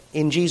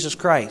in Jesus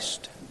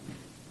Christ.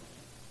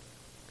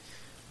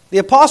 The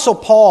Apostle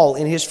Paul,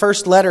 in his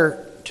first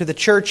letter to the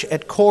church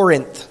at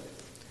Corinth,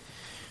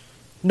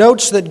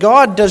 notes that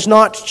God does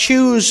not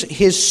choose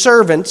His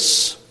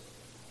servants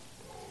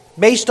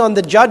based on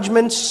the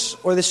judgments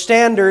or the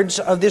standards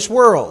of this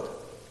world.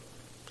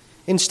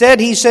 Instead,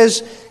 he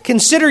says,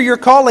 "Consider your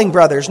calling,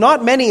 brothers.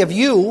 Not many of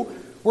you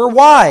were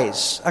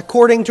wise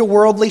according to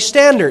worldly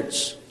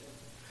standards.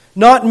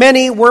 Not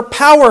many were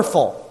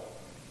powerful.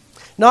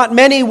 Not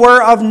many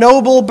were of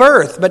noble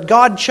birth, but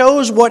God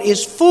chose what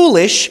is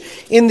foolish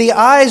in the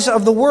eyes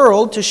of the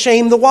world to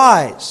shame the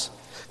wise.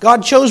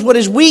 God chose what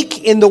is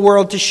weak in the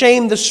world to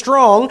shame the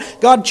strong.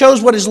 God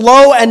chose what is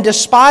low and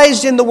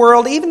despised in the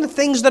world, even the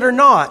things that are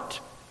not,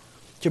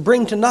 to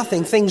bring to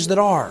nothing things that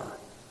are,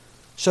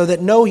 so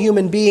that no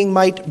human being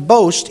might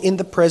boast in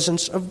the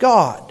presence of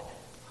God."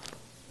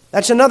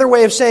 That's another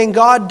way of saying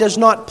God does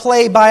not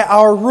play by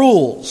our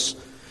rules,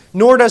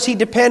 nor does He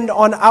depend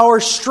on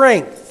our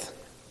strength.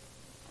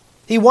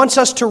 He wants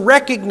us to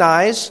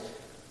recognize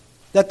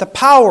that the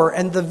power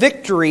and the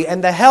victory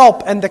and the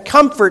help and the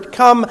comfort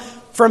come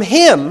from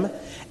Him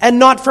and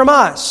not from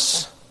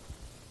us.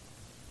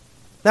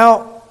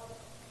 Now,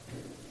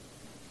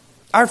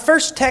 our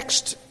first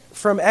text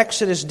from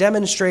Exodus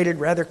demonstrated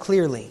rather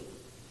clearly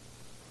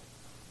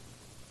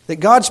that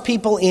God's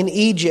people in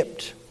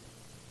Egypt,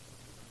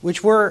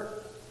 which were,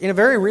 in a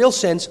very real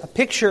sense, a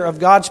picture of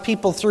God's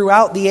people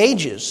throughout the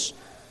ages,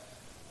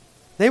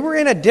 they were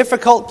in a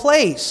difficult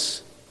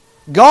place.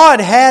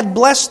 God had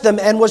blessed them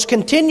and was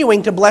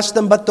continuing to bless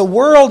them, but the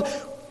world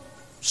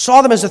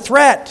saw them as a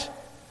threat,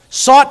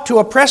 sought to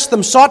oppress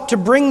them, sought to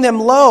bring them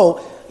low,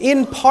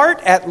 in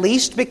part at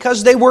least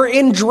because they were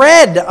in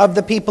dread of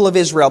the people of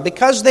Israel,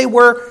 because they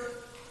were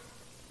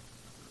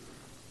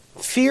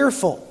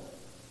fearful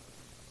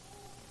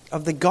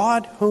of the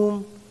God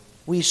whom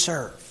we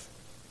serve.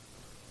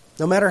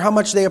 No matter how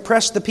much they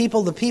oppressed the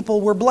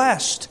people were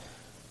blessed.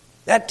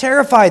 That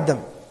terrified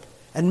them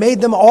and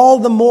made them all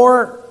the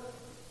more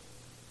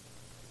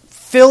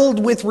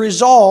filled with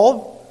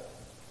resolve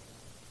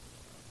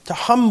to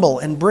humble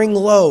and bring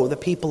low the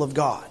people of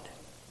God.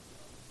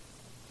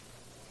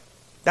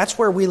 That's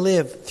where we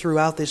live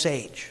throughout this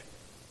age.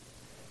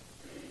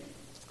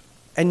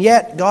 And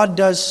yet, God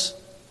does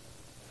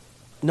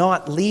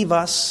not leave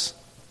us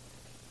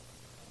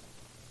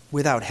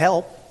without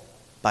help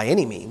by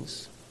any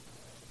means.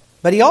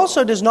 But He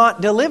also does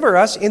not deliver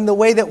us in the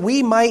way that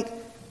we might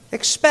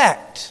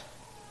expect.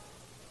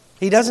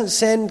 He doesn't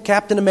send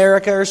Captain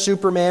America or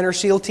Superman or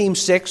SEAL Team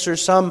 6 or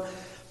some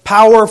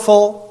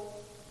powerful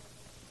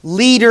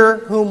leader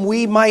whom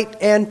we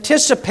might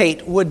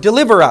anticipate would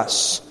deliver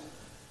us.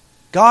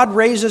 God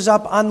raises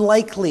up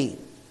unlikely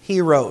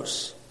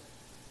heroes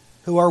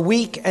who are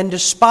weak and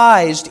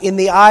despised in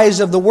the eyes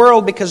of the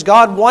world, because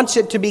God wants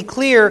it to be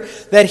clear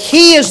that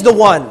He is the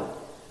one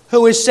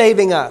who is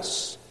saving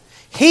us.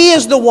 He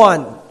is the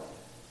one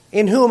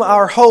in whom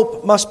our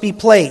hope must be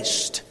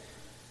placed.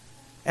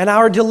 And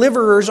our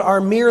deliverers are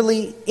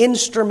merely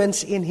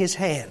instruments in His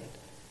hand.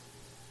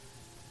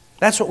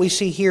 That's what we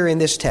see here in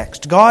this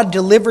text. God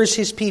delivers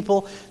His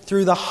people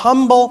through the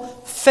humble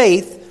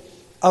faith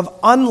of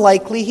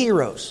unlikely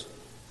heroes.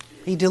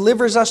 He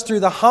delivers us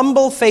through the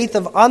humble faith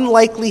of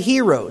unlikely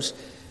heroes.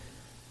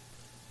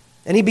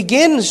 And He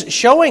begins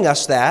showing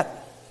us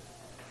that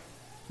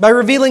by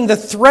revealing the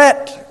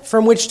threat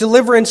from which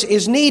deliverance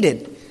is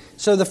needed.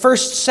 So the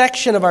first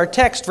section of our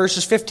text,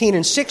 verses 15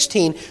 and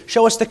 16,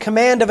 show us the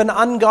command of an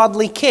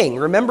ungodly king.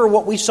 Remember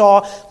what we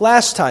saw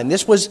last time.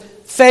 This was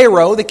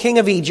Pharaoh, the king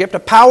of Egypt, a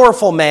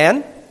powerful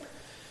man.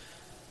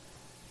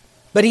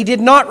 But he did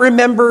not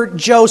remember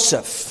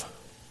Joseph.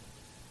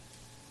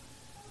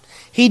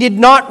 He did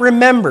not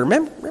remember.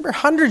 Remember,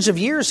 hundreds of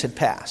years had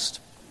passed.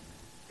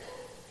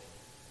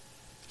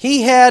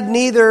 He had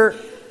neither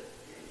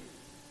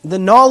the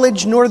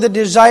knowledge nor the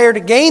desire to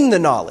gain the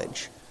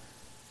knowledge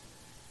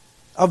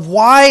of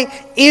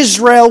why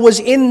Israel was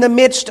in the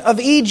midst of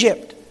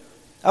Egypt,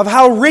 of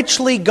how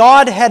richly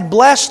God had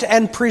blessed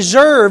and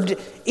preserved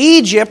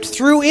Egypt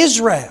through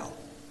Israel.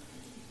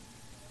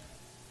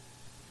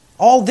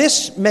 All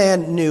this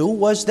man knew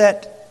was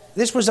that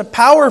this was a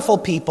powerful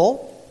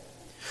people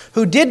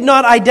who did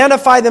not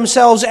identify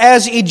themselves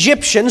as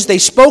Egyptians. They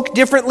spoke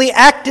differently,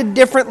 acted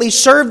differently,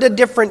 served a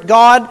different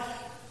God,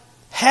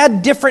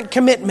 had different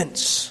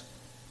commitments.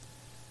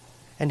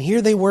 And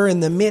here they were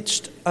in the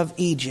midst of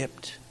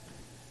Egypt,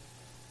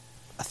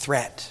 a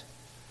threat.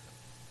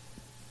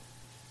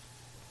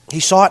 He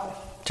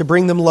sought to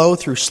bring them low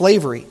through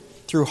slavery,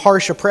 through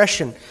harsh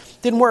oppression.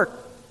 Didn't work.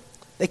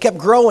 They kept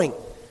growing.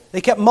 They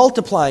kept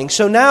multiplying.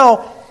 So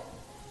now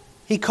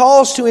he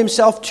calls to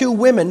himself two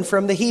women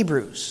from the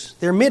Hebrews.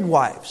 They're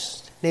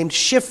midwives, named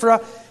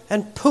Shiphrah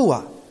and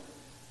Puah.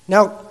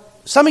 Now,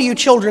 some of you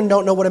children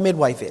don't know what a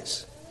midwife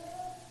is.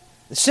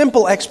 The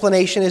simple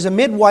explanation is a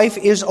midwife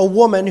is a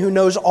woman who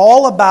knows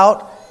all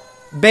about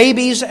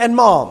babies and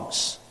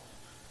moms.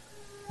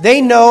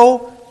 They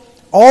know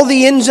all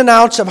the ins and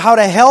outs of how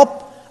to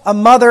help a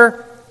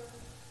mother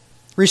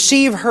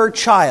receive her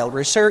child,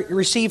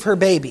 receive her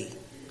baby.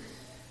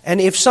 And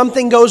if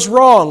something goes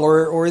wrong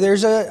or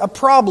there's a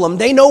problem,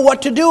 they know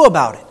what to do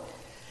about it.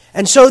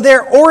 And so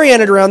they're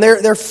oriented around,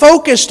 they're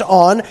focused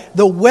on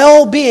the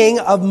well-being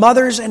of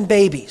mothers and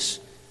babies.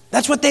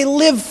 That's what they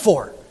live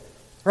for,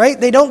 right?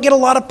 They don't get a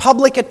lot of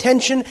public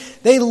attention.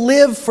 They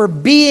live for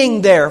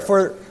being there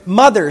for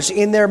mothers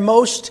in their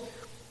most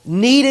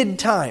needed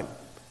time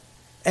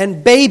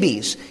and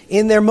babies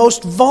in their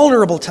most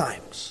vulnerable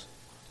times.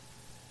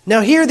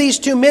 Now here these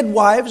two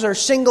midwives are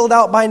singled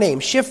out by name,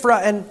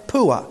 Shiphrah and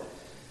Puah.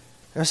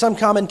 Now, some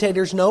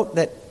commentators note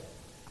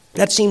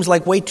that seems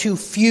like way too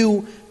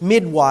few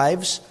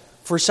midwives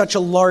for such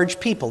a large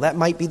people. That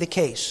might be the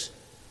case.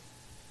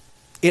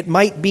 It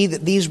might be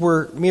that these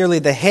were merely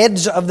the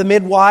heads of the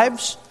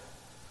midwives.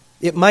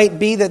 It might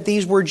be that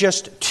these were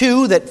just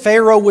two, that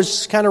Pharaoh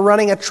was kind of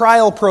running a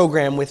trial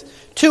program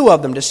with two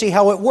of them to see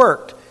how it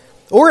worked.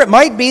 Or it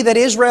might be that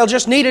Israel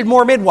just needed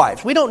more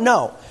midwives. We don't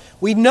know.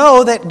 We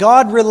know that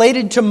God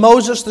related to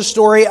Moses the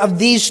story of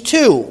these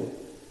two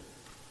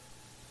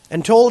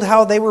and told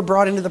how they were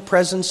brought into the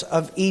presence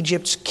of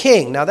Egypt's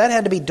king. Now that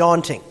had to be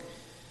daunting,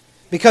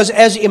 because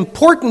as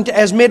important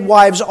as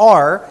midwives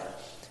are,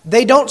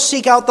 they don't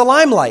seek out the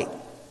limelight.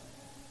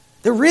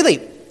 They're really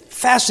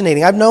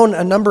fascinating. I've known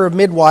a number of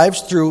midwives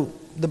through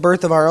the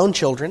birth of our own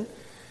children.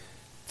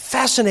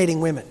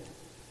 Fascinating women.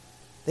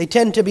 They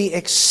tend to be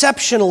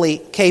exceptionally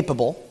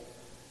capable,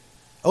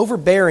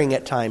 overbearing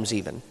at times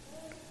even.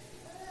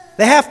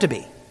 They have to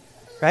be.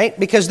 Right?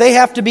 Because they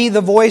have to be the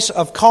voice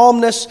of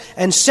calmness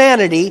and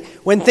sanity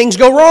when things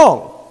go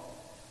wrong.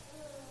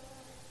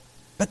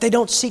 But they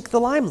don't seek the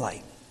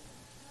limelight.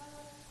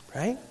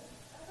 Right?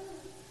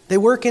 They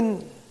work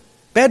in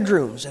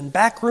bedrooms and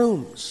back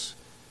rooms,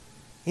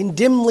 in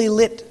dimly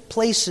lit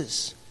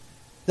places.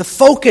 The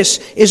focus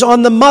is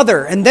on the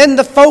mother, and then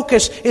the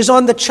focus is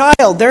on the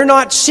child. They're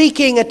not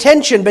seeking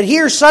attention, but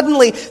here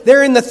suddenly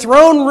they're in the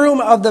throne room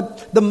of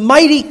the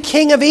mighty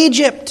king of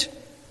Egypt.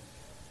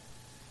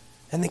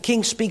 And the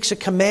king speaks a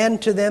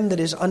command to them that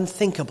is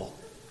unthinkable.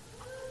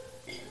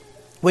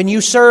 When you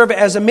serve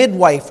as a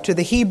midwife to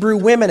the Hebrew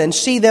women and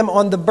see them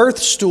on the birth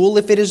stool,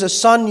 if it is a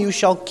son, you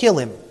shall kill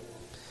him.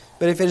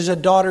 But if it is a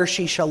daughter,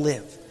 she shall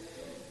live.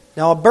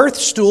 Now, a birth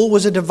stool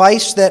was a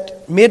device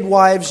that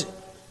midwives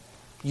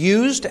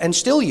used and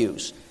still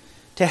use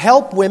to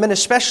help women,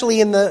 especially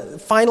in the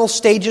final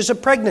stages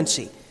of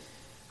pregnancy.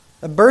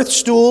 A birth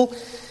stool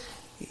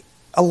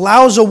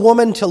allows a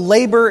woman to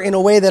labor in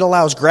a way that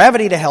allows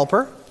gravity to help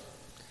her,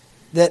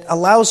 that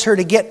allows her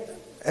to get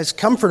as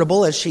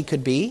comfortable as she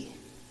could be,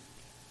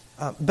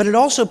 but it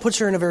also puts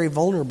her in a very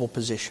vulnerable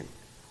position.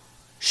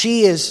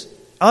 She is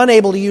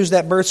unable to use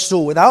that birth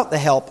stool without the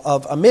help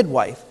of a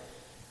midwife,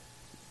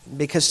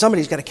 because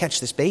somebody's got to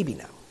catch this baby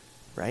now,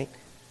 right?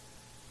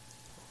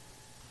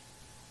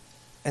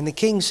 And the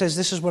king says,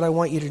 this is what I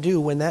want you to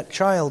do. When that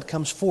child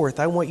comes forth,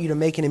 I want you to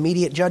make an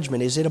immediate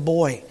judgment. Is it a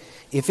boy?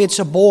 If it's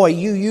a boy,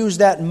 you use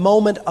that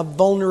moment of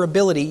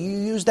vulnerability. You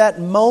use that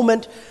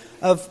moment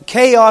of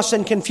chaos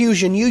and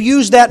confusion. You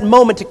use that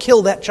moment to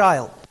kill that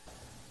child.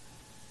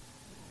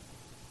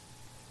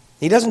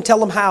 He doesn't tell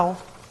them how.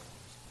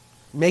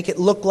 Make it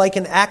look like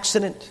an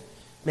accident.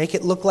 Make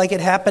it look like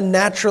it happened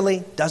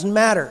naturally. Doesn't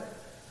matter.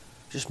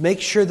 Just make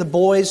sure the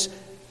boys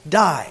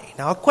die.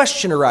 Now a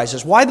question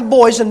arises. Why the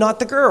boys and not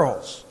the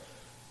girls?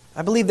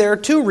 I believe there are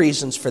two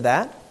reasons for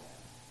that.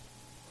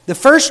 The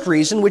first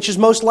reason, which is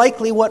most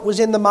likely what was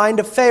in the mind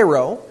of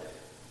Pharaoh,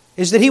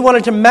 is that he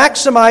wanted to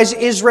maximize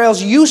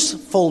Israel's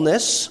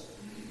usefulness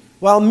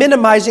while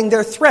minimizing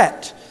their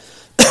threat.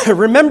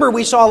 Remember,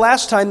 we saw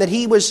last time that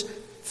he was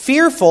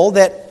fearful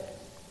that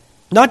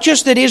not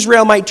just that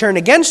Israel might turn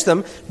against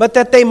them, but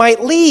that they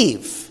might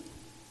leave.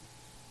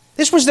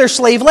 This was their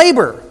slave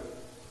labor.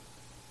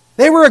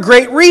 They were a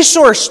great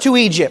resource to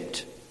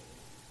Egypt.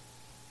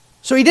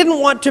 So he didn't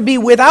want to be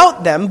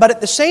without them, but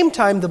at the same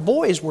time, the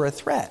boys were a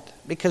threat,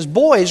 because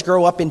boys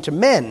grow up into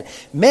men.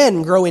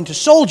 Men grow into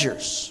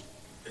soldiers.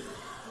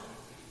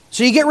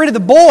 So you get rid of the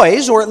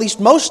boys, or at least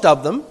most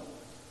of them,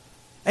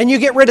 and you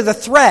get rid of the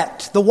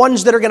threat, the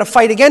ones that are going to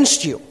fight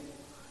against you.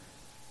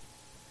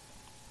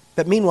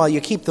 But meanwhile,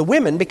 you keep the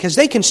women because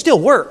they can still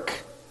work.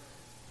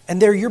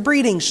 And they're your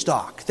breeding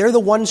stock. They're the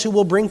ones who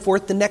will bring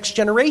forth the next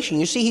generation.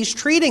 You see, he's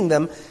treating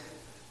them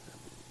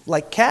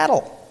like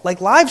cattle,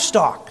 like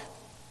livestock.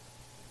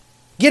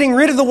 Getting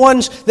rid of the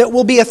ones that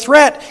will be a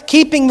threat,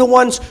 keeping the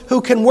ones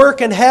who can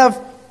work and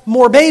have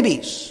more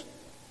babies.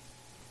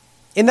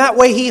 In that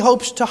way, he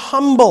hopes to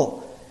humble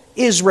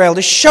Israel,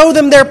 to show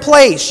them their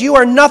place. You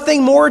are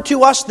nothing more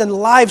to us than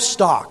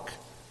livestock.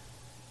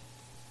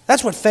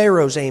 That's what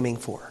Pharaoh's aiming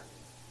for.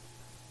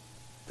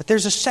 But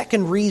there's a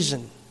second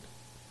reason.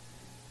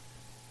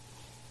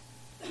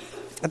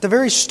 At the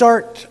very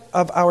start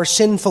of our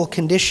sinful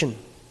condition,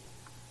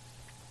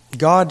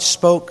 God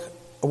spoke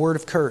a word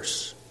of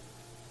curse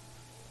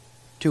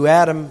to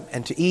Adam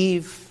and to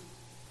Eve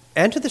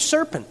and to the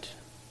serpent,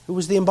 who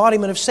was the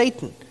embodiment of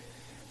Satan.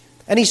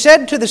 And he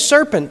said to the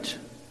serpent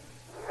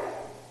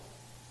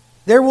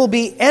there will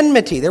be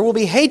enmity, there will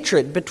be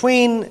hatred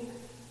between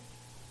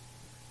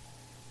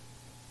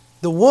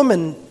the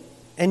woman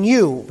and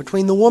you,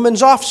 between the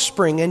woman's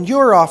offspring and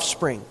your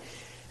offspring.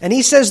 And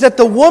he says that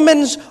the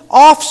woman's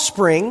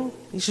offspring,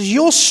 he says,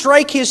 you'll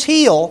strike his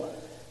heel,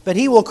 but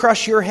he will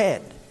crush your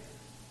head.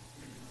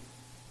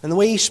 And the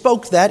way he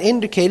spoke that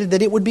indicated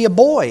that it would be a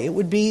boy. It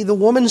would be the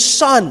woman's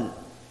son.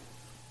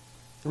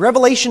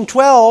 Revelation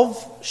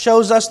 12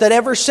 shows us that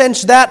ever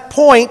since that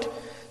point,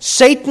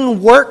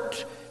 Satan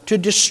worked to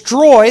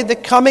destroy the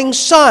coming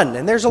son.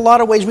 And there's a lot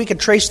of ways we could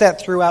trace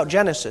that throughout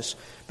Genesis.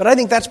 But I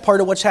think that's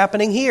part of what's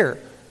happening here.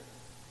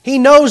 He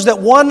knows that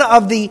one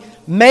of the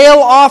male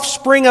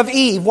offspring of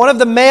Eve, one of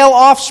the male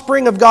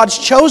offspring of God's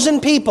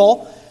chosen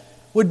people,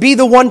 would be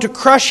the one to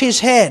crush his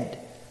head.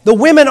 The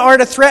women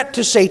aren't a threat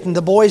to Satan,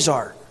 the boys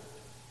are.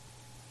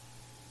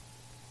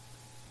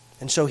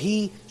 And so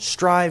he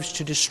strives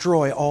to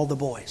destroy all the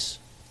boys.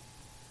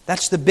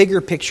 That's the bigger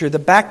picture, the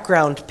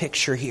background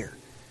picture here.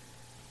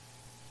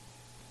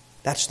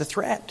 That's the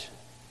threat.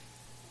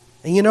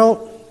 And you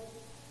know,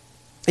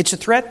 it's a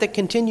threat that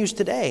continues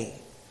today.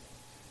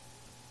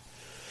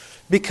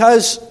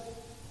 Because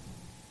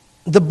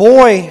the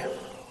boy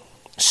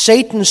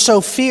Satan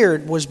so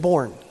feared was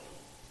born,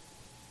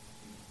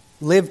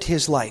 lived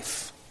his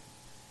life,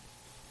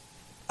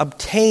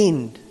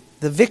 obtained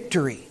the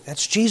victory.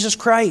 That's Jesus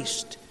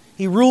Christ.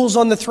 He rules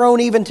on the throne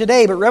even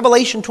today. But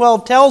Revelation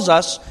 12 tells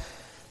us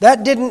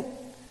that didn't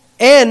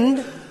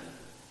end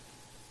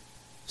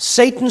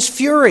Satan's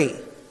fury.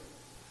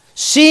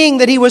 Seeing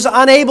that he was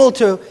unable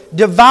to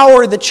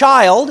devour the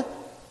child,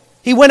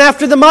 he went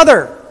after the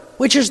mother,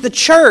 which is the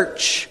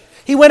church.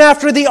 He went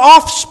after the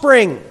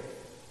offspring,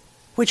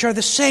 which are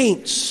the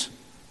saints.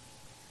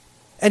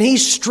 And he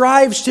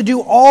strives to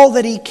do all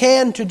that he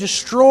can to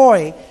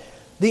destroy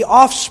the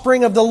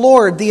offspring of the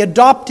Lord, the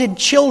adopted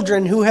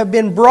children who have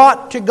been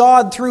brought to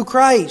God through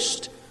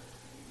Christ.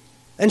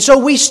 And so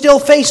we still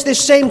face this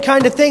same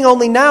kind of thing,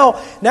 only now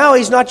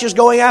he's not just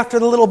going after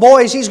the little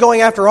boys, he's going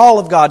after all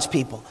of God's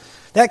people.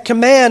 That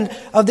command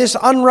of this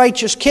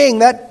unrighteous king,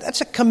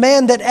 that's a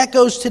command that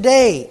echoes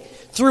today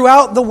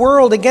throughout the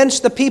world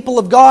against the people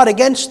of God,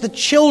 against the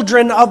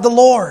children of the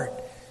Lord.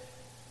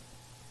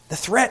 The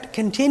threat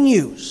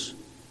continues.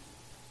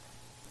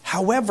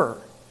 However,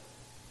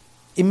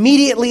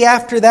 immediately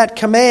after that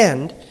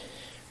command,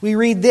 we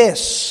read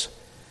this: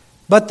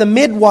 but the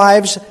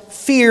midwives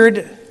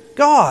feared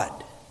God.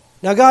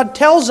 Now God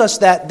tells us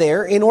that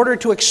there in order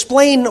to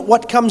explain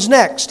what comes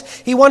next.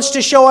 He wants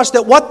to show us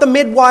that what the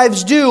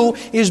midwives do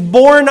is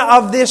born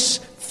of this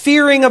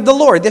fearing of the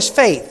Lord, this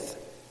faith.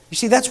 You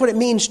see, that's what it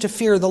means to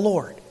fear the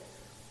Lord.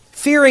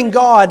 Fearing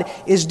God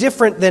is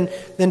different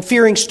than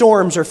fearing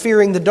storms or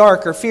fearing the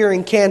dark or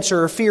fearing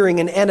cancer or fearing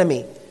an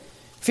enemy.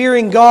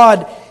 Fearing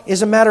God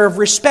is a matter of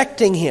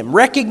respecting Him,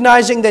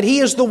 recognizing that He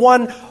is the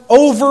one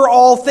over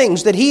all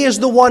things, that He is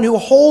the one who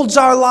holds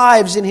our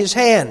lives in His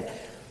hand,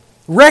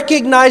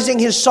 recognizing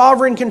His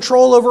sovereign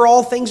control over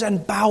all things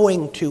and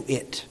bowing to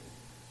it.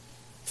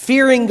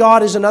 Fearing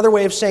God is another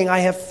way of saying, I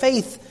have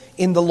faith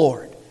in the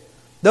Lord.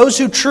 Those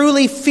who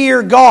truly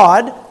fear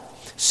God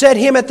set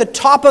Him at the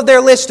top of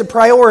their list of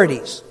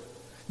priorities.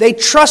 They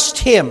trust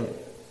Him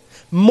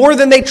more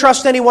than they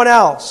trust anyone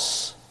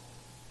else.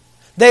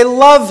 They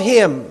love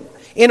Him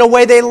in a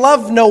way they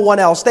love no one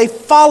else. They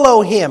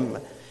follow Him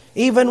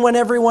even when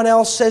everyone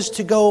else says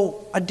to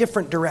go a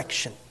different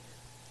direction.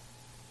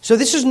 So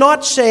this is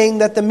not saying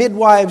that the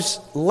midwives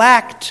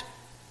lacked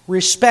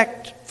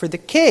respect for the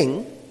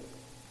king.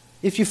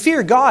 If you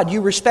fear God,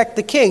 you respect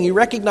the king. You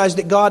recognize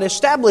that God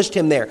established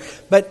him there.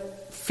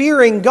 But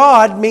fearing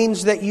God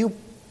means that you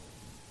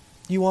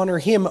honor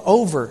him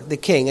over the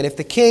king. And if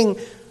the king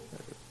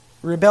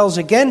rebels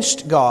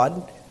against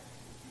God,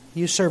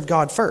 you serve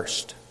God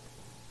first.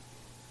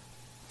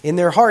 In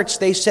their hearts,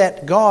 they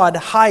set God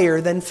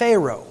higher than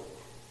Pharaoh.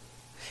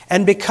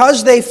 And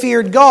because they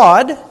feared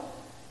God,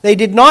 they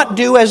did not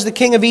do as the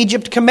king of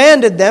Egypt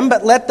commanded them,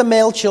 but let the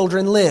male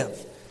children live.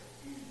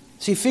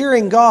 See,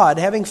 fearing God,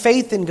 having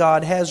faith in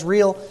God, has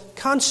real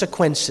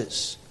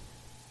consequences.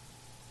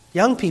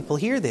 Young people,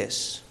 hear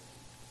this.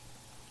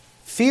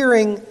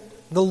 Fearing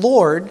the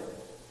Lord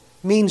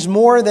means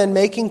more than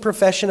making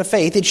profession of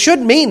faith. It should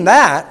mean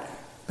that,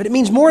 but it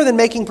means more than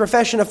making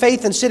profession of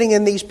faith and sitting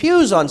in these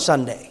pews on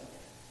Sunday.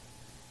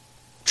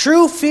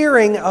 True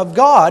fearing of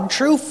God,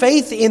 true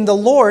faith in the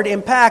Lord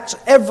impacts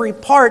every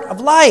part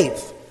of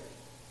life.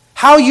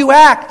 How you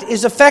act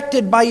is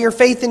affected by your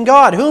faith in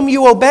God. Whom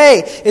you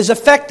obey is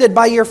affected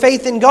by your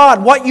faith in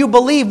God. What you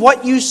believe,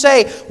 what you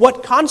say,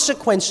 what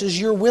consequences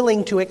you're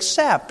willing to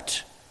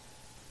accept,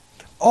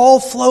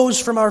 all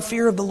flows from our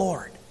fear of the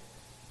Lord.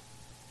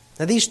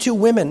 Now, these two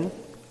women,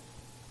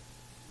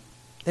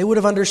 they would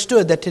have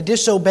understood that to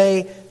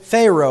disobey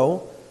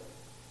Pharaoh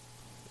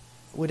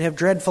would have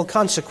dreadful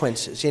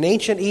consequences. In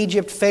ancient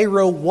Egypt,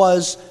 Pharaoh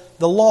was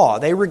the law.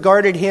 They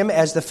regarded him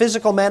as the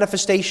physical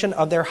manifestation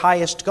of their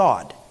highest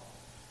god.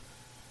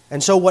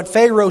 And so what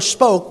Pharaoh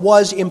spoke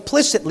was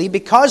implicitly,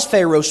 because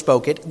Pharaoh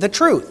spoke it, the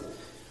truth.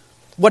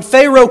 What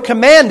Pharaoh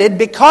commanded,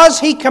 because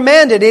he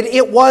commanded it,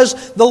 it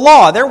was the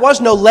law. There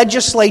was no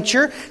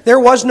legislature. There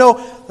was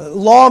no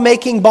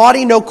law-making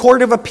body, no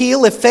court of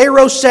appeal. If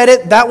Pharaoh said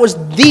it, that was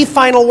the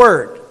final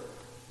word.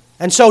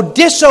 And so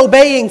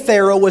disobeying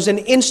Pharaoh was an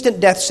instant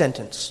death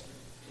sentence.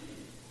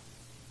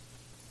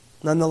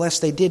 Nonetheless,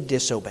 they did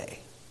disobey.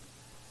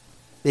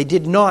 They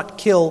did not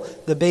kill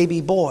the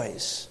baby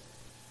boys.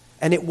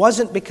 And it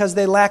wasn't because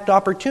they lacked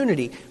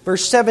opportunity.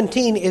 Verse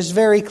 17 is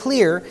very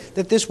clear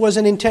that this was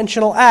an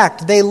intentional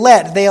act. They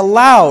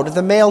allowed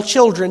the male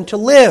children to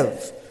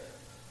live,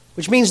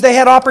 which means they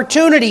had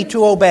opportunity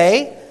to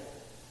obey,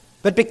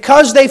 but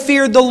because they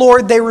feared the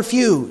Lord, they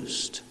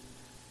refused.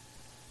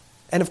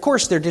 And of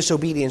course, their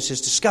disobedience is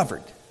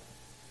discovered,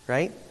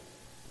 right?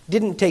 It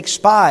didn't take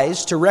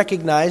spies to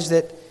recognize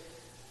that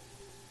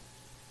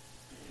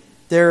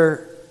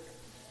they're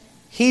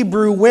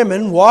Hebrew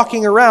women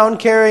walking around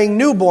carrying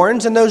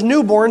newborns, and those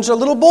newborns are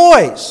little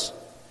boys.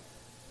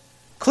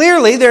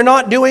 Clearly, they're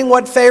not doing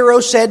what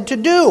Pharaoh said to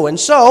do. And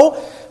so,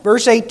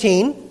 verse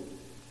 18,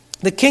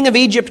 the king of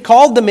Egypt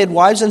called the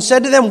midwives and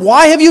said to them,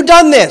 "Why have you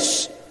done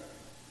this?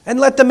 And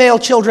let the male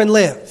children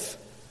live."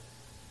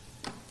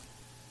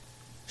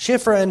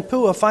 Shiphrah and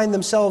Puah find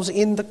themselves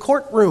in the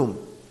courtroom.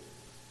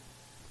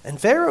 And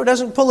Pharaoh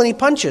doesn't pull any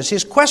punches.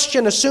 His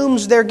question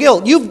assumes their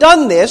guilt. You've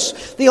done this.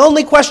 The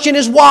only question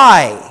is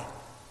why.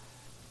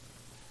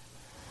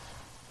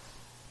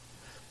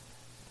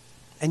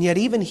 And yet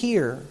even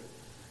here,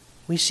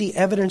 we see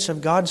evidence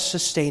of God's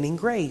sustaining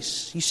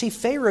grace. You see,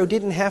 Pharaoh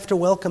didn't have to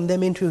welcome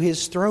them into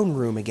his throne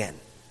room again.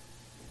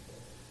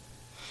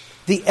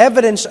 The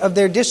evidence of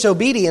their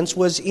disobedience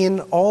was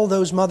in all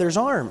those mothers'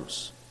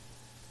 arms.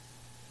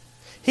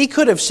 He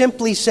could have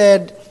simply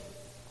said,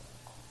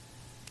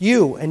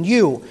 "You and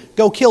you,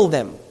 go kill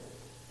them,"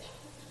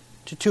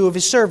 to two of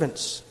his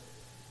servants,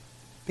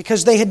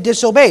 because they had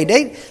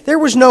disobeyed. There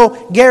was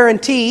no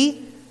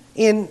guarantee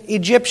in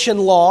Egyptian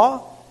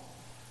law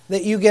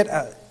that you get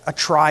a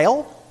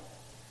trial.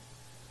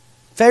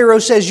 Pharaoh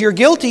says, "You're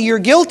guilty, you're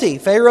guilty."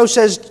 Pharaoh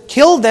says,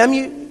 "Kill them,"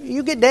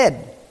 you get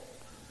dead.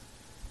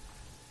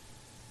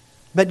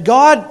 But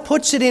God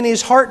puts it in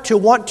his heart to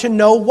want to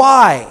know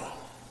why.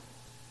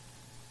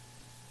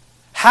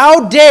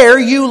 How dare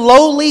you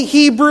lowly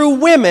Hebrew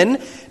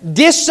women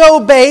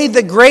disobey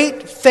the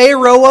great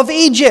Pharaoh of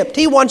Egypt?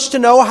 He wants to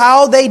know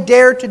how they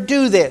dare to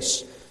do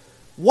this.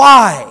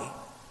 Why?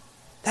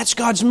 That's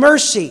God's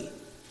mercy,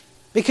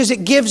 because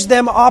it gives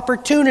them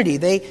opportunity.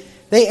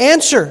 They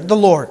answer the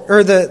Lord,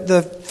 or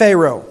the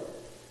Pharaoh.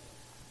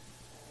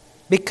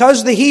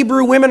 Because the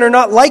Hebrew women are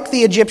not like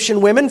the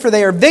Egyptian women, for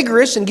they are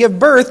vigorous and give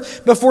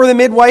birth before the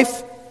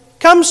midwife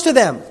comes to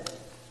them.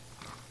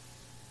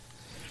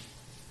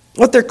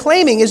 What they're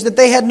claiming is that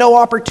they had no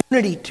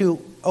opportunity to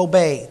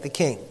obey the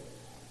king.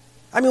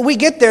 I mean, we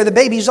get there, the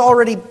baby's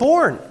already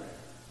born.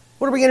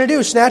 What are we going to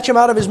do? Snatch him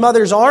out of his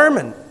mother's arm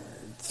and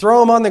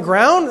throw him on the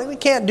ground? We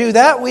can't do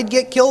that. We'd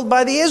get killed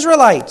by the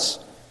Israelites.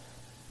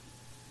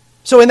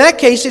 So in that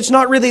case, it's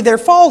not really their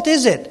fault,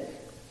 is it?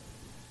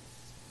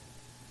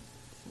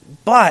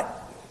 But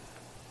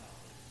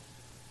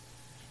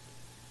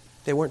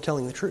they weren't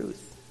telling the truth.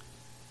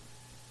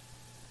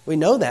 We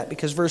know that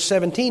because verse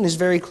 17 is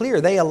very clear.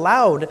 They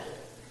allowed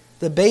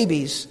the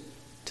babies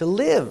to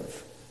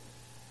live.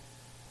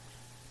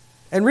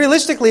 And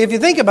realistically, if you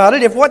think about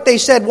it, if what they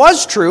said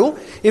was true,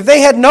 if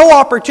they had no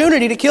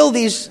opportunity to kill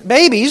these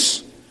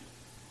babies,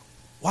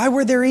 why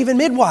were there even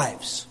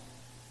midwives?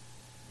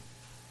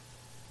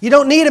 You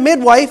don't need a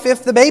midwife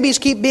if the babies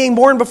keep being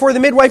born before the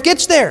midwife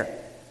gets there.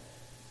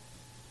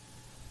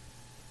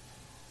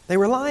 They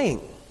were lying.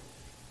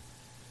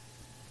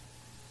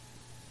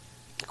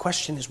 The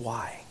question is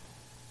why?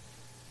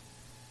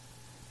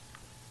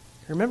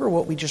 Remember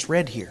what we just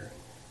read here.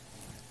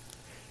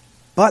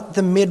 But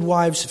the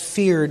midwives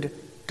feared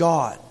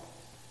God.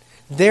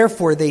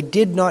 Therefore, they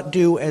did not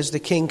do as the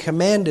king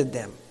commanded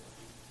them.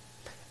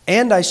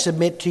 And I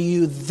submit to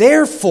you,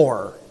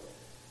 therefore,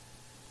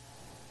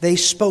 they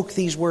spoke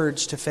these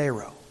words to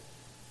Pharaoh.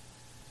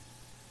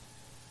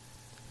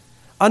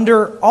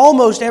 Under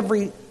almost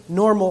every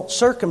normal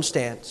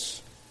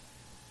circumstance,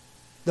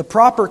 the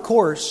proper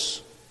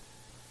course,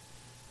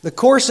 the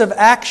course of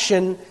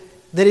action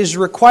that is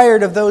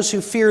required of those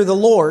who fear the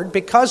Lord,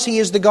 because He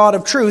is the God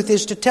of truth,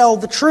 is to tell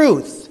the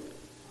truth.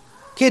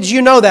 Kids,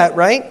 you know that,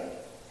 right?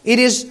 It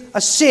is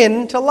a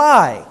sin to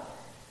lie.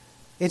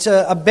 It's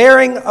a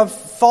bearing of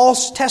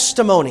false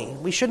testimony.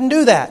 We shouldn't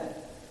do that.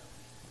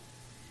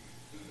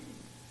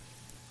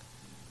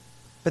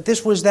 But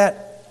this was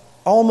that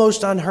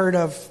almost unheard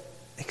of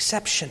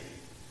exception.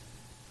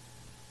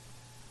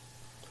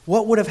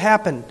 What would have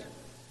happened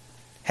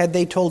had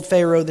they told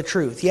Pharaoh the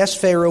truth? Yes,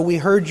 Pharaoh, we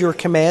heard your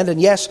command,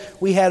 and yes,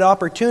 we had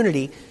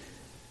opportunity.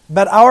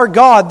 But our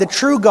God, the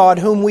true God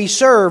whom we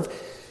serve,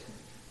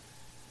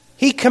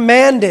 He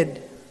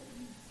commanded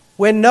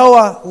when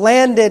Noah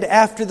landed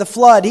after the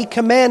flood, He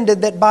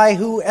commanded that by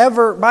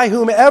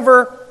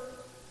whomever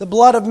the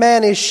blood of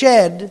man is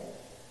shed,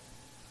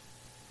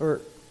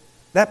 or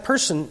that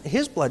person,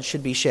 his blood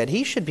should be shed.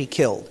 He should be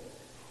killed.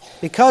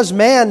 because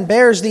man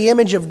bears the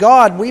image of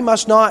God, we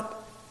must not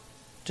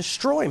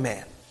destroy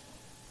man.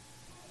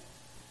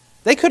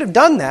 They could have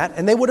done that,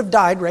 and they would have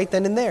died right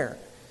then and there.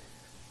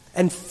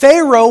 And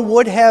Pharaoh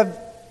would have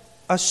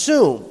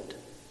assumed,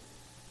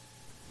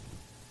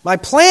 my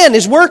plan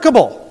is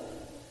workable.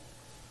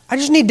 I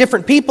just need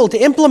different people to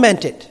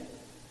implement it.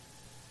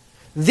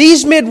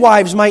 These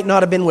midwives might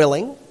not have been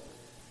willing.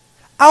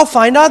 I'll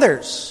find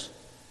others.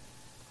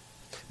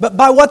 But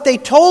by what they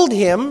told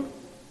him,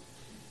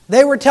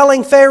 they were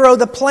telling Pharaoh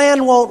the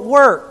plan won't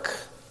work.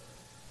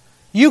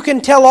 You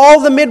can tell all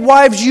the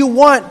midwives you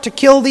want to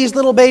kill these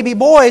little baby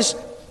boys.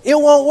 It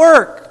won't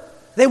work.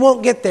 They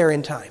won't get there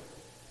in time.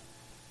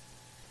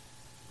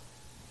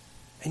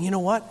 And you know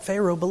what?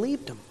 Pharaoh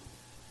believed him.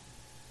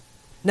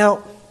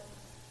 Now,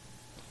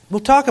 we'll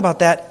talk about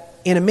that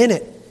in a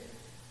minute.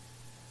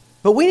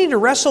 But we need to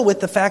wrestle with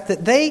the fact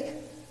that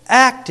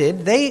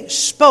they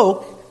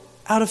spoke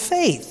out of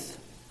faith.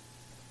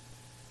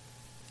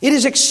 It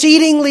is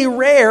exceedingly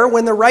rare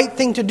when the right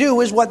thing to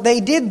do is what they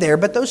did there,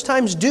 but those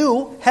times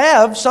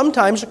have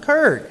sometimes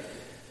occurred.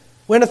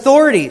 When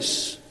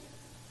authorities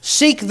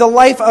seek the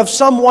life of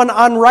someone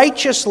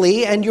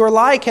unrighteously and your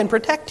lie can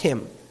protect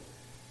him.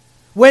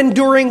 When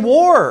during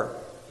war,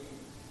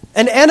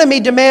 an enemy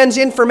demands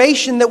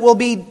information that will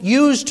be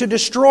used to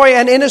destroy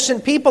an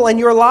innocent people and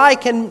your lie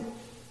can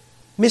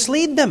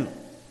mislead them.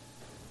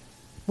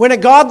 When a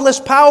godless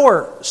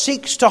power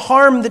seeks to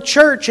harm the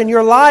church and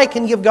your lie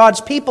can give God's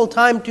people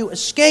time to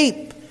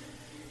escape.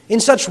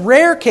 In such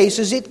rare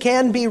cases, it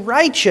can be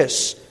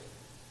righteous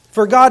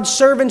for God's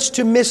servants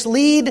to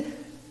mislead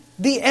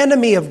the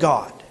enemy of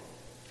God.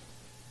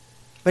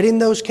 But in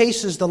those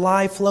cases, the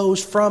lie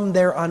flows from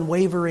their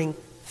unwavering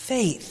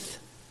faith.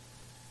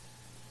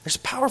 There's a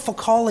powerful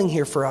calling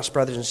here for us,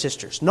 brothers and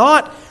sisters.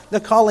 Not the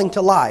calling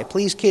to lie.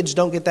 Please, kids,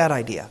 don't get that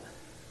idea.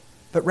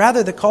 But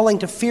rather the calling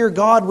to fear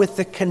God with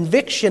the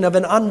conviction of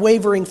an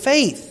unwavering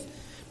faith.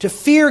 To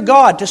fear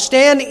God, to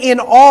stand in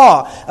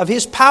awe of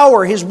His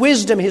power, His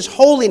wisdom, His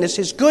holiness,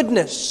 His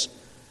goodness.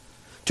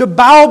 To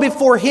bow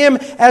before Him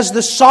as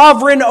the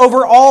sovereign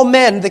over all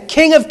men, the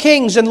King of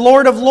kings and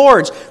Lord of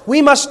lords.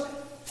 We must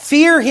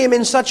fear Him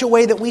in such a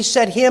way that we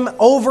set Him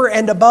over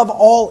and above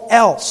all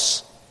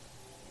else.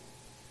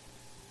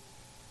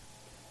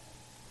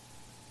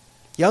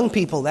 Young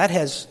people, that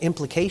has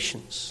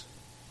implications.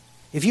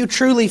 If you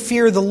truly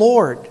fear the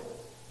Lord,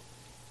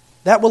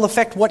 that will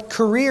affect what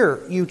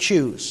career you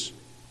choose,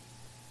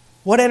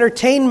 what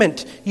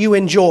entertainment you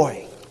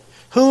enjoy,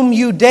 whom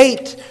you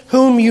date,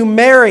 whom you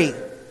marry,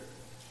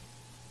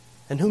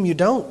 and whom you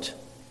don't.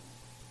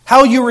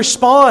 How you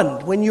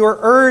respond when you are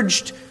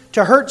urged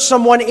to hurt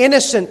someone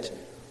innocent.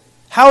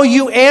 How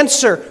you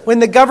answer when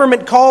the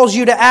government calls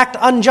you to act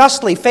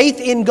unjustly. Faith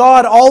in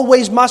God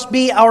always must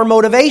be our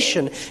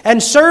motivation,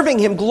 and serving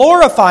Him,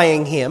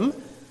 glorifying Him,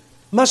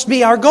 must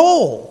be our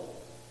goal.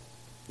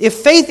 If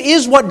faith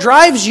is what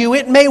drives you,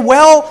 it may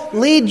well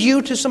lead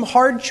you to some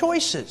hard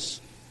choices.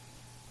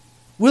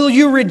 Will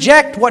you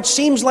reject what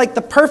seems like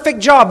the perfect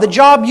job, the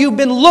job you've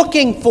been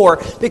looking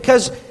for,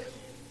 because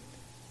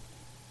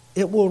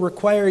it will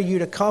require you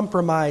to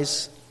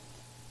compromise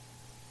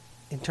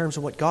in terms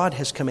of what God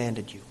has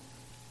commanded you?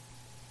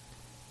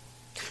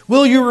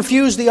 Will you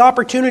refuse the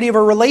opportunity of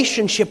a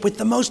relationship with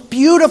the most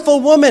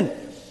beautiful woman,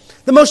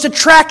 the most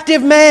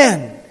attractive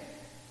man,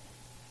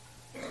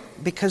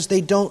 because they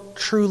don't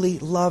truly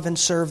love and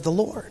serve the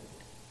Lord?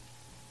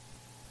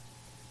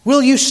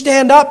 Will you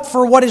stand up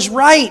for what is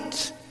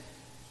right,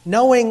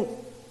 knowing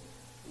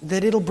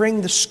that it'll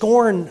bring the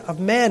scorn of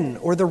men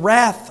or the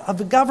wrath of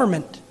the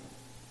government?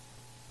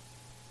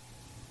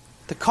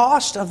 The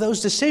cost of those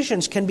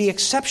decisions can be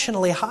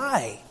exceptionally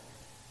high.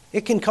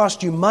 It can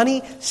cost you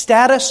money,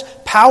 status,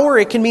 power.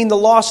 It can mean the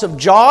loss of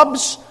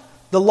jobs,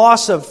 the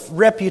loss of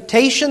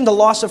reputation, the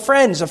loss of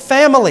friends, of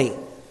family.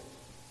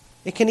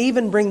 It can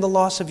even bring the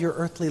loss of your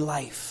earthly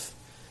life.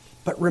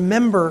 But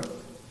remember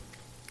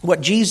what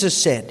Jesus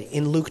said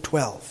in Luke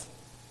 12.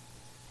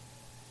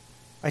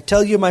 I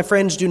tell you, my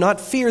friends, do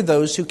not fear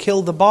those who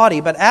kill the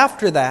body, but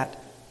after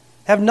that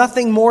have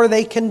nothing more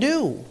they can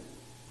do.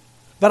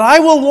 But I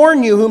will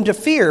warn you whom to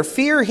fear.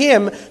 Fear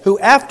him who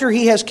after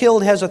he has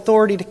killed has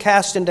authority to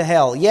cast into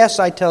hell. Yes,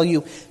 I tell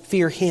you,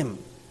 fear him.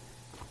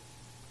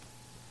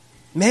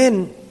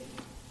 Men,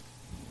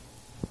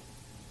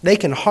 they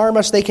can harm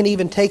us, they can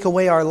even take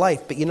away our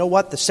life. But you know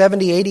what? The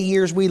 70, 80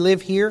 years we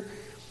live here,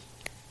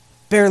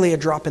 barely a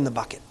drop in the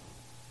bucket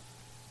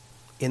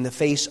in the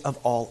face of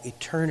all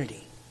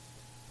eternity.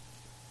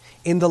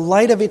 In the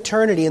light of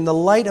eternity, in the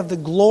light of the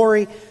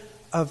glory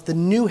of the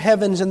new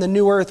heavens and the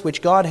new earth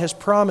which God has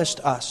promised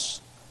us,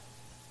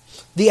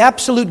 the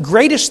absolute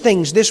greatest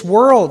things this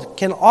world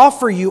can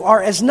offer you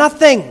are as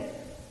nothing.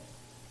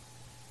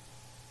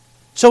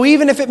 So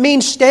even if it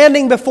means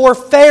standing before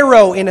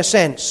Pharaoh in a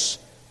sense,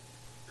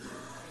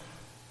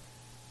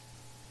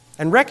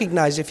 and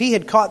recognize if he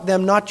had caught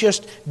them not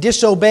just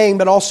disobeying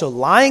but also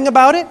lying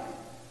about it,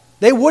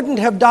 they wouldn't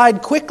have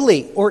died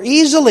quickly or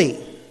easily.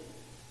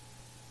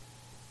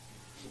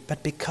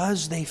 But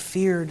because they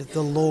feared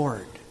the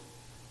Lord,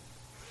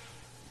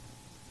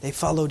 They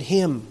followed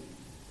Him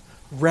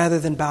rather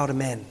than bow to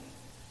men.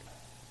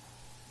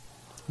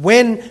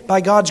 When,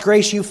 by God's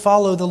grace, you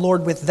follow the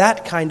Lord with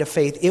that kind of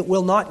faith, it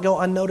will not go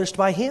unnoticed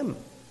by Him.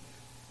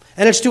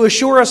 And it's to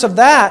assure us of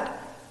that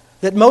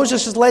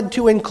Moses is led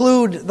to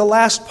include the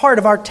last part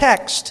of our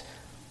text.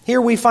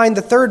 Here we find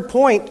the third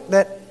point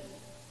that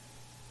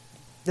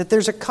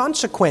there's a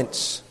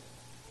consequence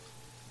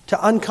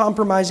to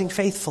uncompromising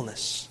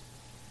faithfulness.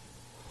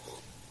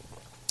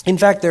 In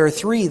fact, there are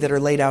three that are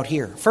laid out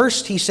here.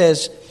 First, he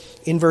says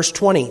in verse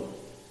 20,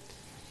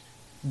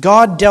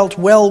 God dealt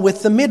well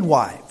with the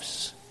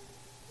midwives.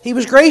 He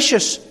was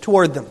gracious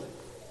toward them.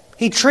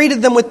 He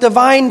treated them with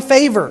divine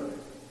favor.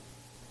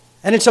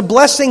 And it's a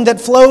blessing that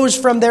flows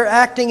from their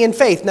acting in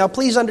faith. Now,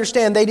 please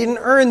understand, they didn't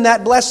earn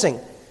that blessing.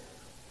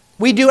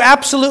 We do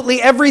absolutely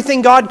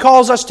everything God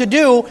calls us to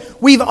do.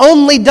 We've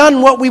only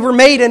done what we were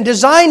made and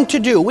designed to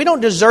do. We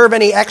don't deserve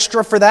any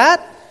extra for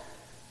that.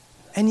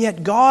 And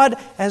yet God,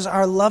 as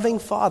our loving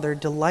Father,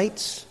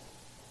 delights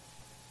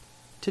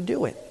to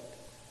do it.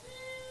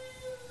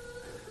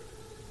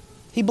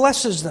 He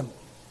blesses them.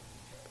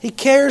 He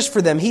cares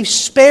for them. He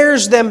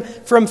spares them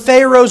from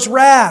Pharaoh's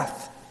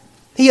wrath.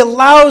 He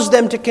allows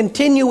them to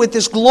continue with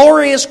this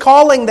glorious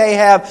calling they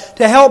have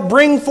to help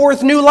bring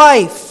forth new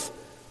life.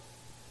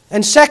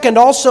 And second,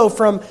 also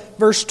from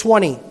verse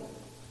 20,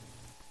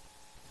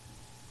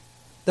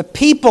 the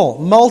people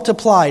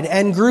multiplied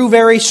and grew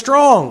very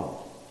strong.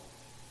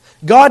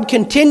 God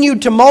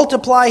continued to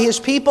multiply His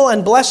people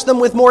and bless them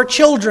with more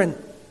children.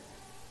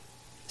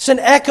 It's an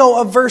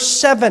echo of verse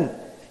 7.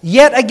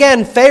 Yet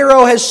again,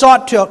 Pharaoh has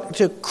sought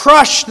to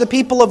crush the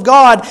people of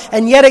God,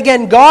 and yet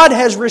again, God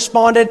has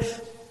responded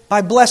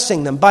by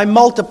blessing them, by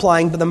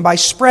multiplying them, by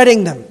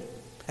spreading them.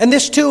 And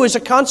this too is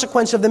a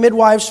consequence of the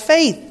midwives'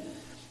 faith.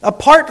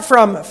 Apart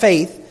from their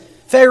faith,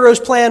 Pharaoh's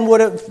plan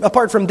would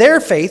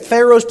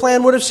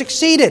have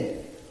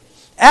succeeded.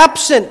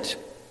 Absent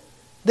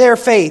their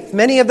faith,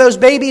 many of those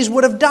babies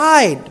would have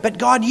died, but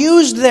God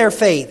used their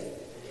faith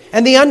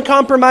and the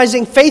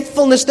uncompromising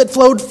faithfulness that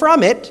flowed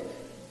from it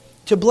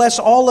to bless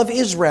all of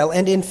Israel.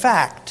 And in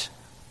fact,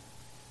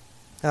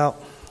 now,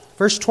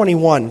 verse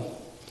 21,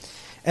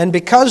 and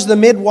because the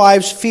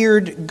midwives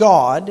feared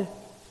God,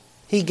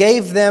 He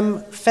gave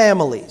them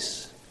families.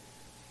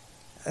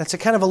 That's a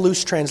kind of a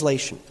loose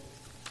translation.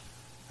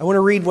 I want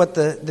to read what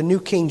the New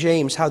King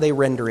James, how they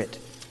render it.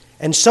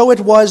 And so it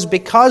was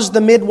because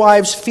the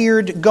midwives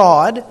feared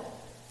God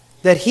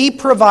that He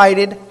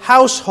provided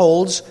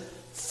households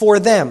for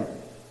them.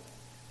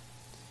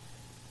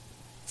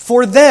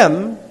 For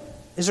them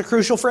is a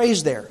crucial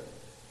phrase there.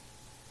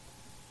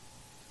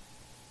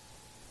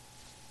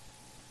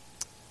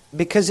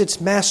 Because it's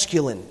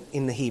masculine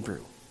in the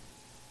Hebrew.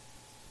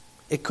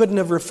 It couldn't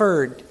have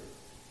referred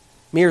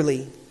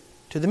merely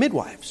to the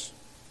midwives.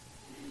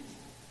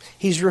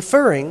 He's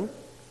referring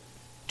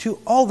to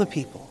all the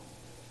people,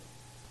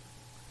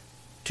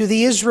 to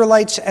the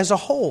Israelites as a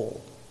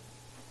whole.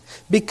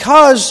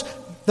 Because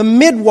the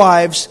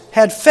midwives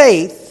had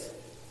faith,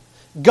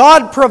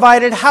 God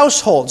provided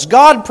households.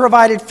 God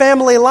provided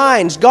family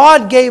lines.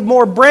 God gave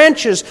more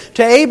branches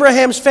to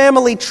Abraham's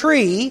family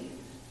tree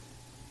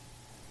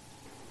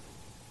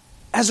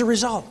as a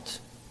result,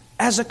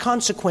 as a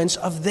consequence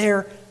of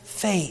their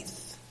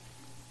faith.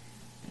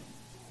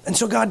 And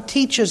so God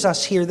teaches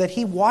us here that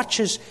He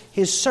watches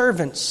His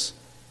servants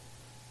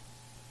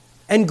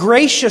and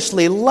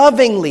graciously,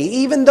 lovingly,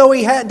 even though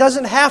He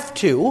doesn't have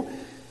to,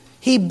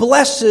 He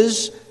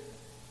blesses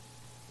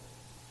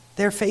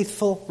their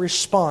faithful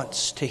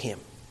response to Him.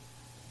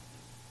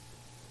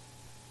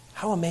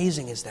 How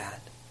amazing is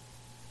that?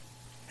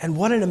 And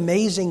what an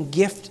amazing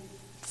gift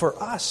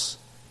for us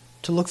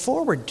to look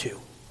forward to.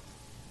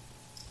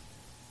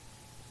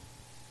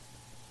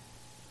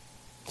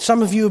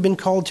 Some of you have been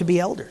called to be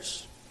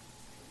elders.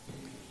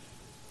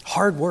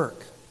 Hard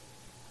work.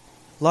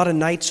 A lot of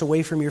nights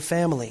away from your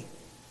family.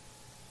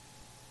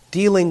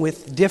 Dealing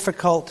with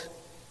difficult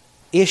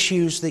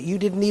issues that you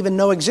didn't even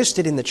know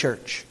existed in the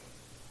church.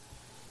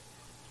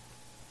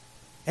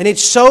 And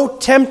it's so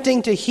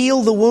tempting to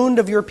heal the wound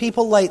of your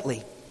people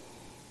lightly.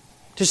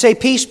 To say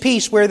peace,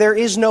 peace where there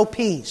is no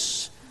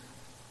peace.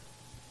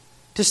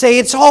 To say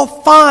it's all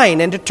fine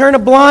and to turn a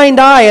blind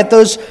eye at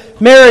those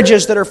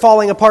marriages that are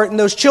falling apart and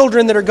those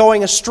children that are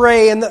going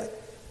astray.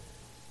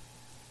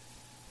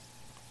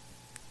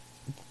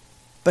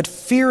 But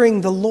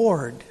fearing the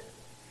Lord,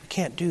 we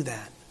can't do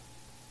that.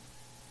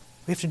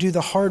 We have to do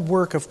the hard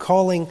work of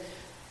calling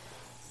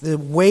the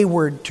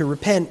wayward to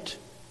repent,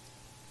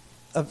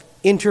 of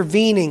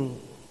intervening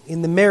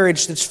in the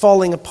marriage that's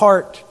falling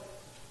apart,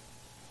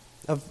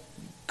 of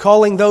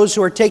calling those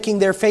who are taking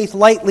their faith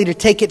lightly to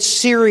take it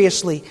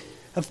seriously,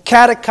 of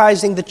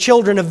catechizing the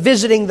children, of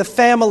visiting the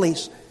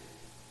families.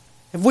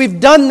 If we've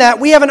done that,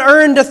 we haven't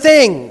earned a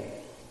thing.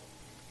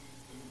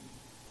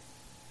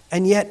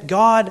 And yet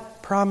God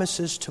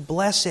promises to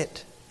bless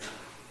it.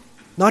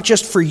 Not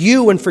just for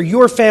you and for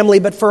your family,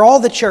 but for all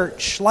the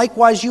church.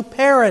 Likewise, you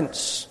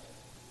parents.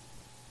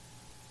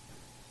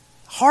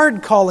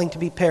 Hard calling to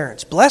be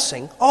parents.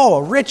 Blessing. Oh,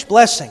 a rich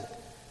blessing.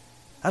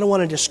 I don't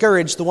want to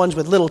discourage the ones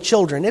with little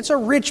children. It's a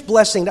rich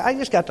blessing. I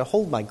just got to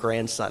hold my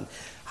grandson.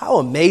 How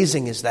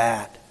amazing is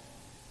that?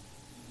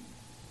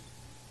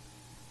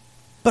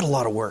 But a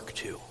lot of work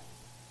too.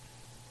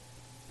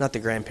 Not the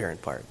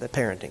grandparent part, the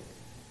parenting.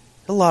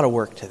 A lot of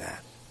work to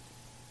that.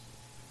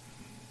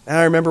 And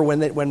I remember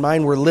when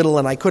mine were little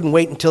and I couldn't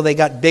wait until they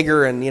got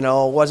bigger and, it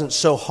wasn't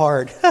so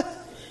hard.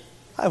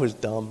 I was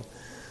dumb.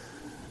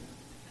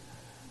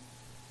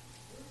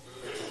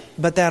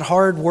 But that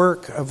hard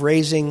work of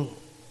raising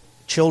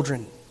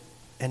children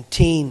and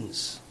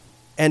teens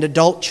and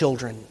adult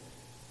children,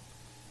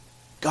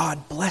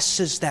 God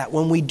blesses that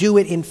when we do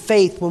it in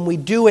faith, when we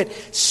do it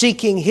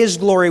seeking His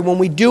glory, when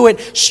we do it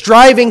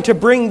striving to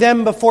bring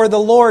them before the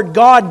Lord.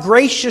 God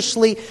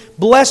graciously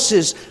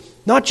blesses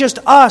not just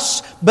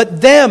us,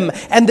 but them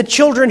and the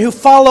children who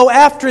follow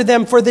after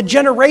them for the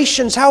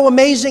generations. How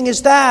amazing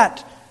is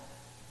that?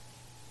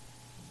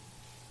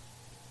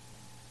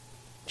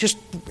 Just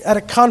at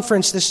a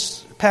conference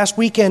this past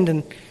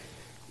weekend,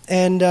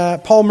 and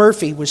Paul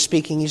Murphy was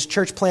speaking. He's a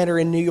church planter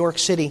in New York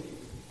City.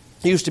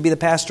 He used to be the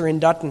pastor in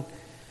Dutton.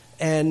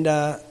 And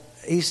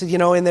he said,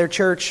 in their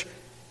church,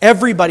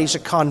 everybody's a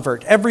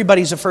convert.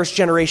 Everybody's a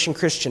first-generation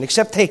Christian,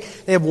 except they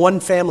have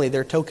one family,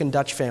 their token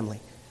Dutch family.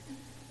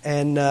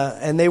 And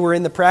they were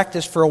in the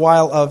practice for a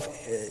while of,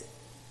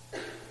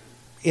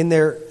 in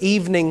their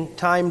evening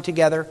time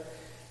together,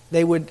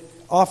 they would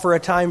offer a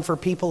time for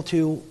people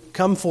to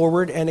come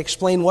forward and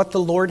explain what the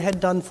Lord had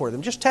done for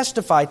them. Just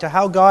testify to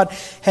how God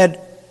had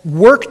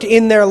worked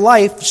in their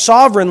life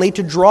sovereignly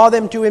to draw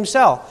them to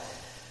Himself.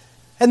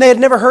 And they had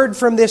never heard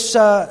from this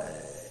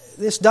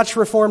Dutch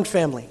Reformed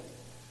family.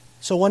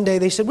 So one day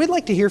they said, we'd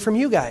like to hear from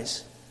you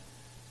guys.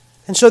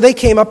 And so they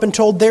came up and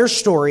told their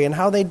story and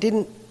how they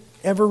didn't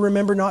ever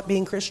remember not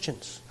being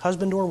Christians,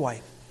 husband or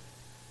wife.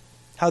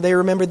 How they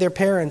remembered their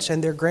parents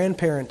and their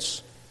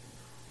grandparents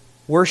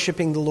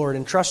worshiping the Lord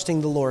and trusting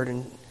the Lord.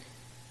 And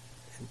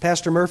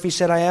Pastor Murphy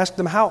said, I asked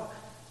them, how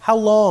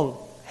long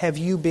have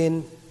you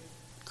been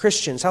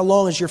Christians? How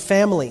long has your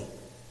family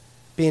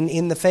been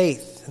in the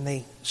faith? And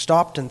they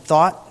stopped and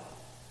thought.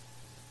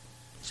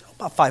 So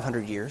about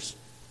 500 years.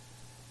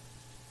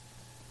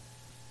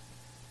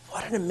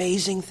 What an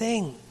amazing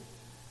thing.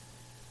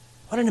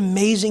 What an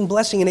amazing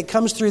blessing. And it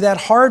comes through that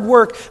hard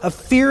work of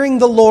fearing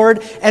the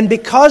Lord. And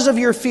because of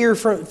your fear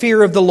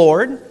of the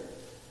Lord,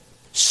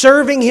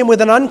 serving Him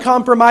with an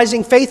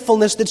uncompromising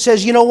faithfulness that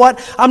says, you know what?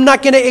 I'm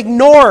not going to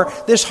ignore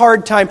this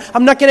hard time.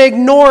 I'm not going to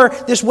ignore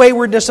this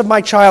waywardness of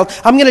my child.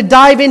 I'm going to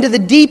dive into the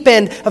deep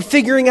end of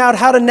figuring out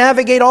how to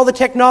navigate all the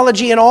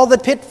technology and all the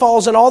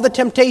pitfalls and all the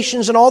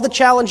temptations and all the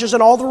challenges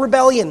and all the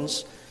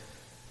rebellions.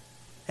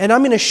 And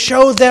I'm going to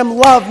show them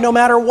love no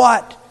matter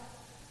what.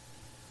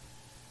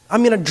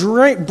 I'm going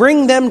to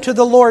bring them to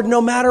the Lord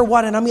no matter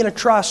what. And I'm going to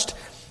trust,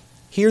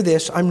 hear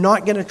this, I'm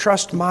not going to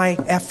trust my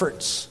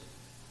efforts.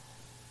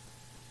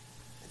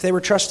 If they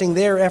were trusting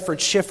their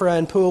efforts, Shiphrah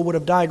and Puah would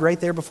have died right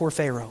there before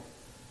Pharaoh.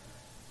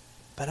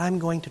 But I'm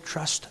going to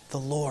trust the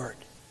Lord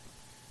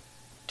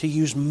to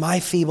use my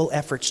feeble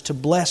efforts, to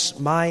bless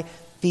my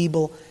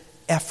feeble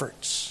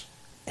efforts.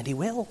 And He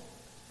will.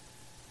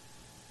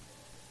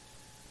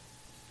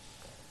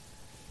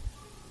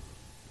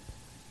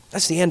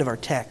 That's the end of our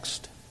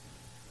text.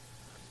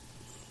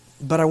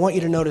 But I want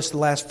you to notice the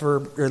last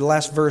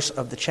verse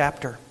of the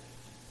chapter.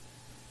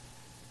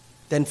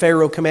 Then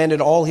Pharaoh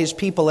commanded all his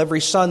people,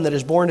 every son that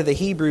is born to the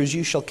Hebrews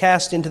you shall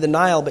cast into the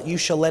Nile, but you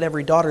shall let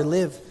every daughter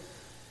live.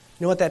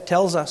 You know what that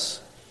tells us?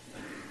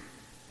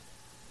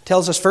 It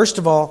tells us, first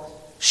of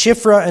all,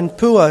 Shiphrah and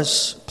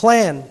Puah's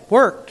plan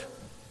worked.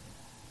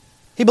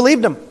 He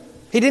believed them.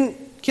 He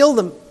didn't kill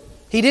them.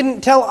 He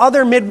didn't tell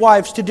other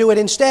midwives to do it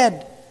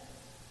instead.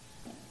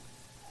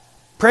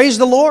 Praise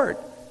the Lord.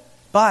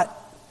 But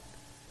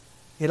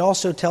it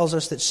also tells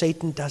us that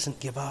Satan doesn't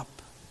give up.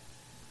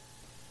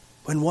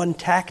 When one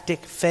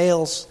tactic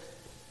fails,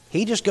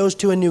 he just goes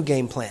to a new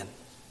game plan.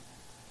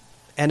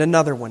 And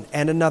another one,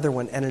 and another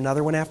one, and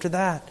another one after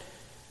that.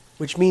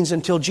 Which means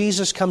until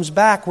Jesus comes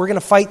back, we're going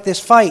to fight this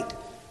fight.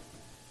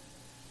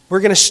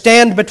 We're going to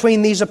stand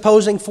between these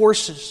opposing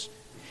forces.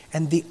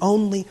 And the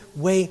only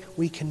way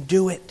we can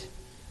do it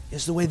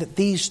is the way that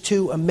these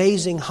two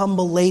amazing,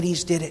 humble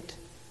ladies did it.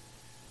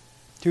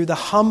 Through the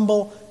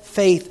humble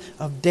faith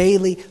of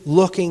daily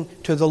looking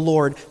to the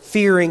Lord,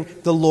 fearing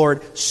the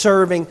Lord,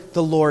 serving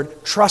the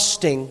Lord,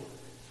 trusting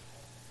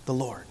the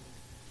Lord.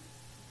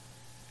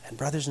 And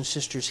brothers and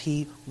sisters,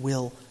 He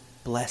will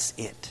bless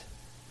it.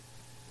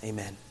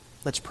 Amen.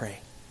 Let's pray.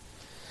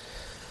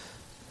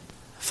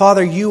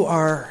 Father, You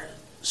are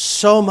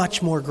so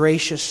much more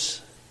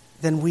gracious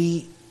than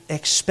we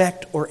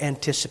expect or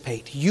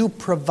anticipate. You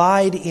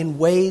provide in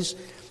ways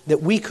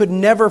that we could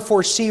never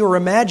foresee or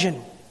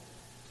imagine.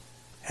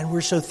 And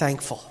we're so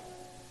thankful.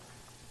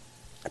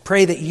 I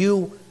pray that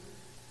You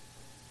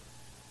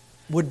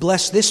would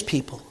bless this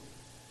people,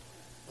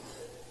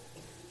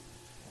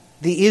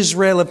 the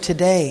Israel of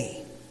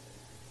today,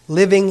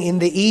 living in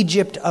the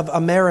Egypt of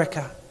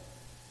America,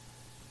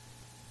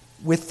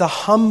 with the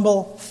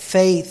humble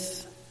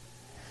faith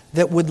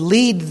that would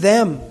lead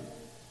them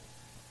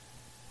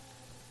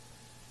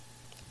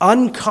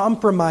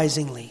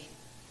uncompromisingly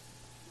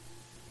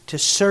to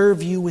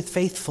serve you with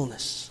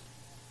faithfulness,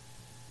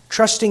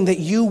 trusting that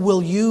you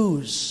will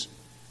use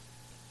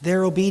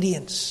their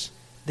obedience,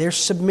 their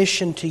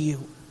submission to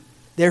you,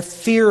 their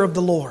fear of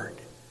the Lord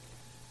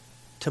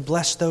to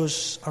bless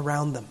those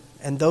around them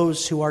and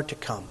those who are to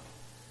come.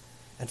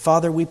 And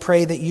Father, we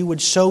pray that you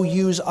would so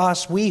use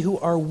us, we who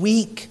are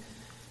weak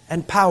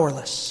and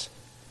powerless,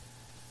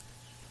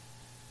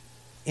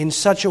 in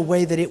such a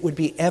way that it would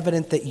be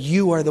evident that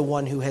you are the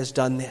one who has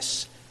done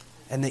this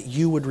and that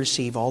you would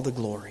receive all the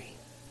glory.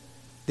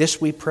 This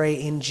we pray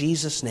in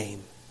Jesus'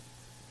 name.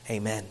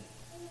 Amen.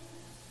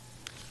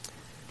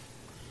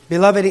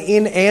 Beloved,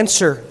 in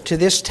answer to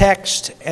this text